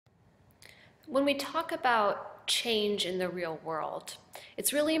When we talk about change in the real world,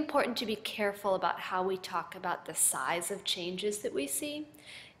 it's really important to be careful about how we talk about the size of changes that we see.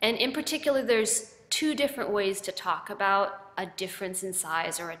 And in particular, there's two different ways to talk about a difference in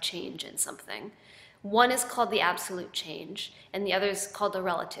size or a change in something. One is called the absolute change, and the other is called the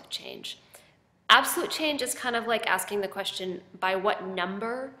relative change. Absolute change is kind of like asking the question, by what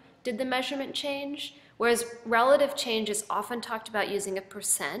number did the measurement change? Whereas relative change is often talked about using a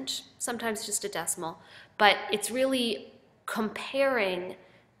percent, sometimes just a decimal, but it's really comparing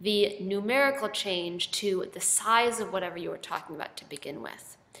the numerical change to the size of whatever you were talking about to begin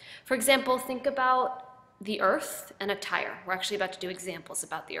with. For example, think about the Earth and a tire. We're actually about to do examples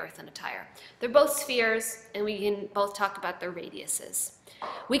about the Earth and a tire. They're both spheres, and we can both talk about their radiuses.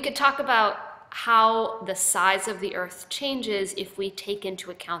 We could talk about how the size of the Earth changes if we take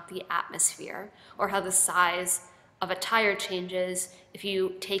into account the atmosphere, or how the size of a tire changes if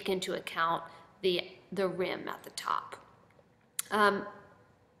you take into account the rim at the top.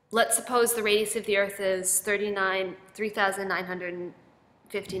 Let's suppose the radius of the Earth is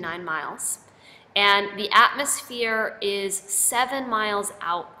 3,959 miles, and the atmosphere is 7 miles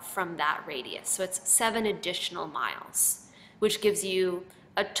out from that radius, so it's 7 additional miles, which gives you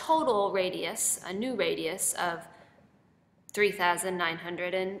a total radius, a new radius of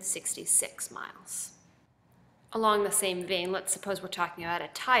 3,966 miles. Along the same vein, let's suppose we're talking about a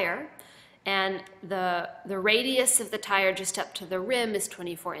tire, and the radius of the tire just up to the rim is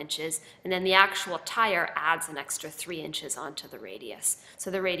 24 inches, and then the actual tire adds an extra 3 inches onto the radius.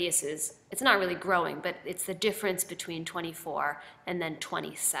 So the radius is, it's not really growing, but it's the difference between 24 and then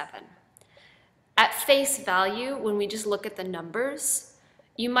 27. At face value, when we just look at the numbers,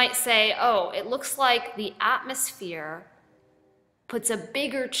 you might say, oh, it looks like the atmosphere puts a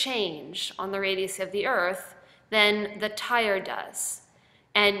bigger change on the radius of the Earth than the tire does.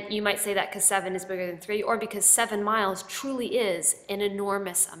 And you might say that because 7 is bigger than 3, or because 7 miles truly is an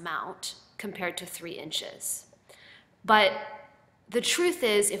enormous amount compared to 3 inches. But the truth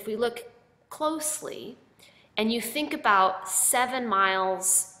is, if we look closely and you think about 7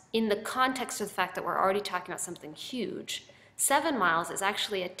 miles in the context of the fact that we're already talking about something huge, 7 miles is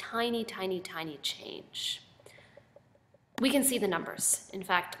actually a tiny, tiny, tiny change. We can see the numbers. In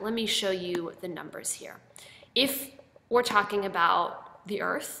fact, let me show you the numbers here. If we're talking about the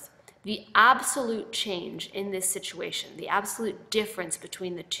Earth, the absolute change in this situation, the absolute difference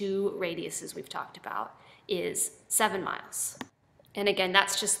between the two radiuses we've talked about, is 7 miles. And again,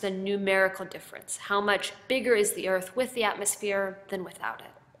 that's just the numerical difference. How much bigger is the Earth with the atmosphere than without it?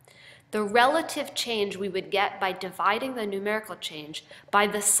 The relative change we would get by dividing the numerical change by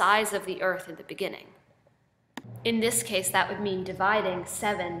the size of the Earth in the beginning. In this case, that would mean dividing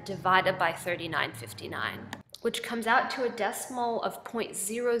 7 divided by 3959, which comes out to a decimal of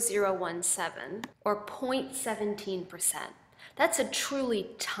 0.0017, or 0.17%. That's a truly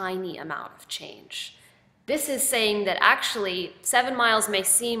tiny amount of change. This is saying that actually 7 miles may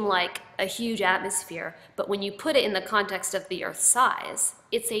seem like a huge atmosphere, but when you put it in the context of the Earth's size,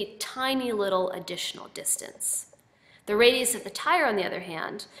 it's a tiny little additional distance. The radius of the tire, on the other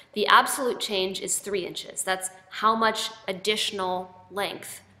hand, the absolute change is 3 inches. That's how much additional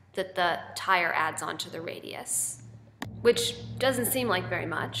length that the tire adds onto the radius, which doesn't seem like very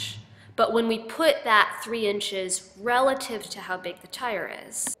much. But when we put that 3 inches relative to how big the tire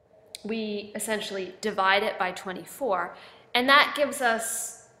is, we essentially divide it by 24, and that gives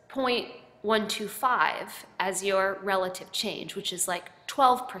us 0.125 as your relative change, which is like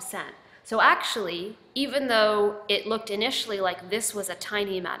 12%. So actually, even though it looked initially like this was a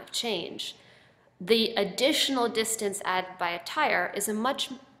tiny amount of change, the additional distance added by a tire is a much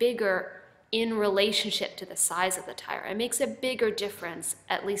bigger in relationship to the size of the tire. It makes a bigger difference,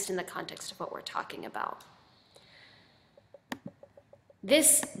 at least in the context of what we're talking about.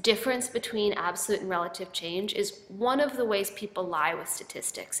 This difference between absolute and relative change is one of the ways people lie with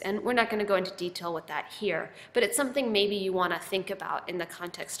statistics, and we're not going to go into detail with that here, but it's something maybe you want to think about in the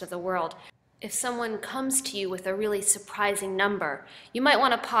context of the world. If someone comes to you with a really surprising number, you might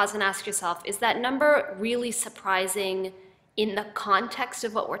want to pause and ask yourself, is that number really surprising in the context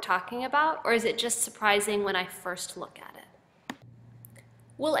of what we're talking about, or is it just surprising when I first look at it?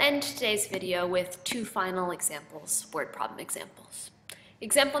 We'll end today's video with 2 final examples, word problem examples.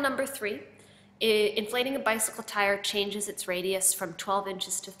 Example number 3, inflating a bicycle tire changes its radius from 12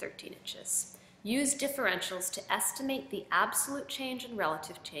 inches to 13 inches. Use differentials to estimate the absolute change and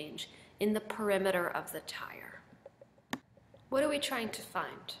relative change in the perimeter of the tire. What are we trying to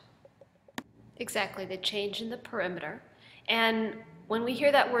find? Exactly, the change in the perimeter. And when we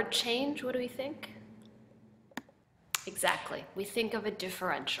hear that word change, what do we think? Exactly, we think of a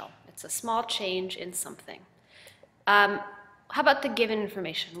differential. It's a small change in something. How about the given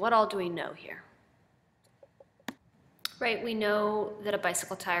information? What all do we know here? Right, we know that a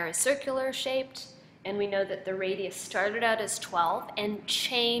bicycle tire is circular shaped, and we know that the radius started out as 12 and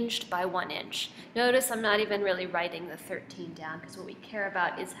changed by 1 inch. Notice I'm not even really writing the 13 down because what we care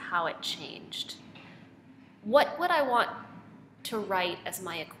about is how it changed. What would I want to write as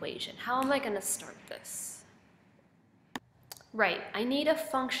my equation? How am I going to start this? Right, I need a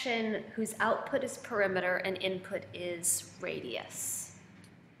function whose output is perimeter and input is radius.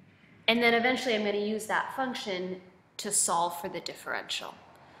 And then eventually I'm going to use that function to solve for the differential.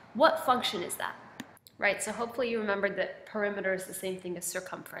 What function is that? Right, so hopefully you remembered that perimeter is the same thing as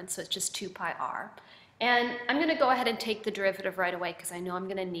circumference, so it's just 2 pi r. And I'm going to go ahead and take the derivative right away because I know I'm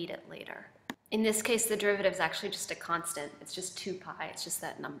going to need it later. In this case, the derivative is actually just a constant. It's just 2 pi, it's just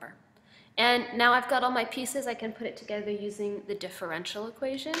that number. And now I've got all my pieces, I can put it together using the differential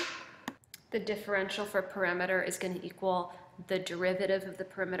equation. The differential for perimeter is going to equal the derivative of the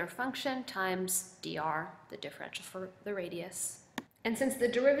perimeter function times dr, the differential for the radius. And since the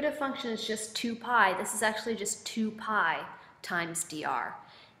derivative function is just 2 pi, this is actually just 2 pi times dr.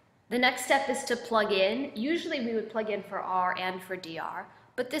 The next step is to plug in. Usually we would plug in for r and for dr,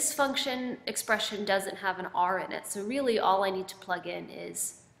 but this function expression doesn't have an r in it, so really all I need to plug in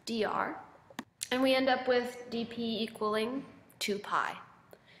is dr. And we end up with dp equaling 2 pi.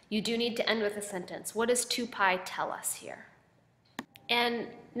 You do need to end with a sentence. What does 2 pi tell us here? And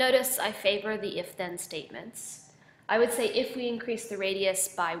notice I favor the if-then statements. I would say if we increase the radius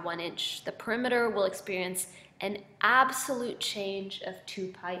by 1 inch, the perimeter will experience an absolute change of 2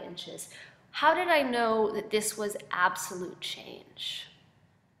 pi inches. How did I know that this was absolute change?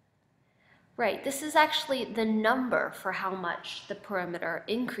 Right, this is actually the number for how much the perimeter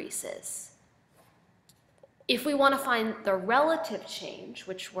increases. If we want to find the relative change,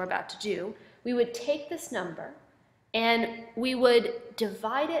 which we're about to do, we would take this number and we would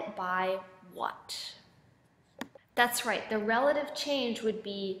divide it by what? That's right, the relative change would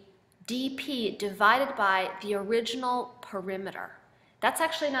be dp divided by the original perimeter. That's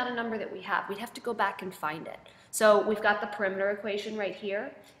actually not a number that we have. We'd have to go back and find it. So we've got the perimeter equation right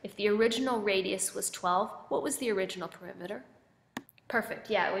here. If the original radius was 12, what was the original perimeter? Perfect,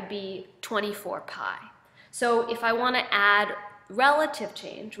 yeah, it would be 24 pi. So if I want to add relative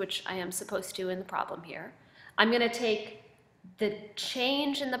change, which I am supposed to in the problem here, I'm going to take the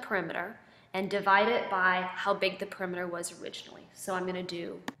change in the perimeter and divide it by how big the perimeter was originally. So I'm going to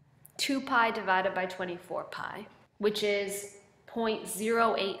do 2 pi divided by 24 pi, which is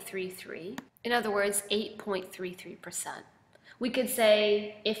 0.0833. In other words, 8.33%. We could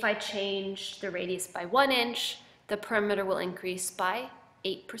say if I change the radius by 1 inch, the perimeter will increase by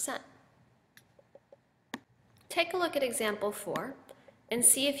 8%. Take a look at example 4 and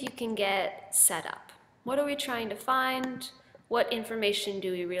see if you can get set up. What are we trying to find? What information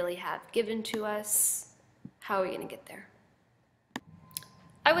do we really have given to us? How are we going to get there?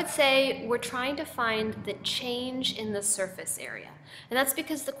 I would say we're trying to find the change in the surface area. And that's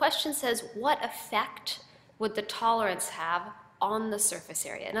because the question says, what effect would the tolerance have on the surface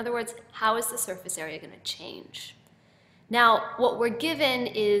area? In other words, how is the surface area going to change? Now, what we're given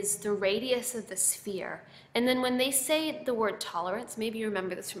is the radius of the sphere. And then when they say the word tolerance, maybe you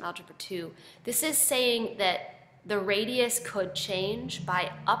remember this from Algebra 2, this is saying that the radius could change by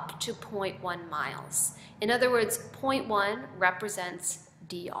up to 0.1 miles. In other words, 0.1 represents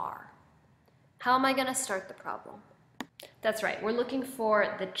dr. How am I going to start the problem? That's right, we're looking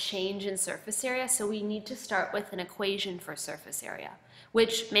for the change in surface area, so we need to start with an equation for surface area,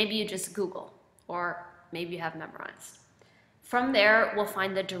 which maybe you just Google, or maybe you have memorized. From there, we'll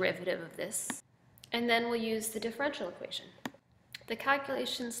find the derivative of this, and then we'll use the differential equation. The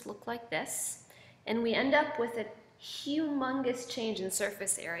calculations look like this, and we end up with a humongous change in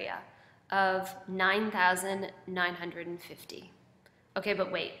surface area of 9,950. Okay,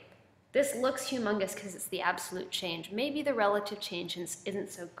 but wait. This looks humongous because it's the absolute change. Maybe the relative change isn't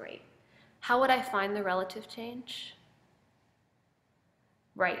so great. How would I find the relative change?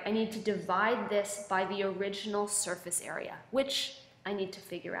 Right, I need to divide this by the original surface area, which I need to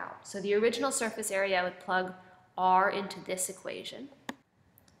figure out. So the original surface area, I would plug r into this equation.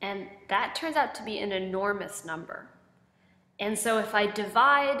 And that turns out to be an enormous number. And so if I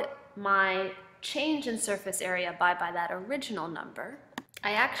divide my change in surface area by that original number,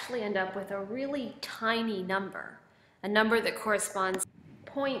 I actually end up with a really tiny number, a number that corresponds to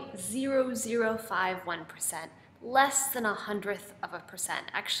 0.0051%, less than 1/100 of a percent,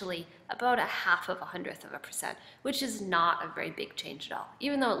 actually about 1/2 of a 100th of a percent, which is not a very big change at all,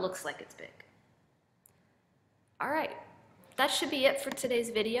 even though it looks like it's big. All right, that should be it for today's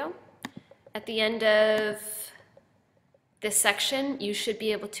video. At the end of this section, you should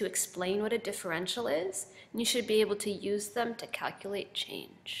be able to explain what a differential is, and you should be able to use them to calculate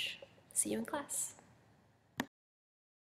change. See you in class.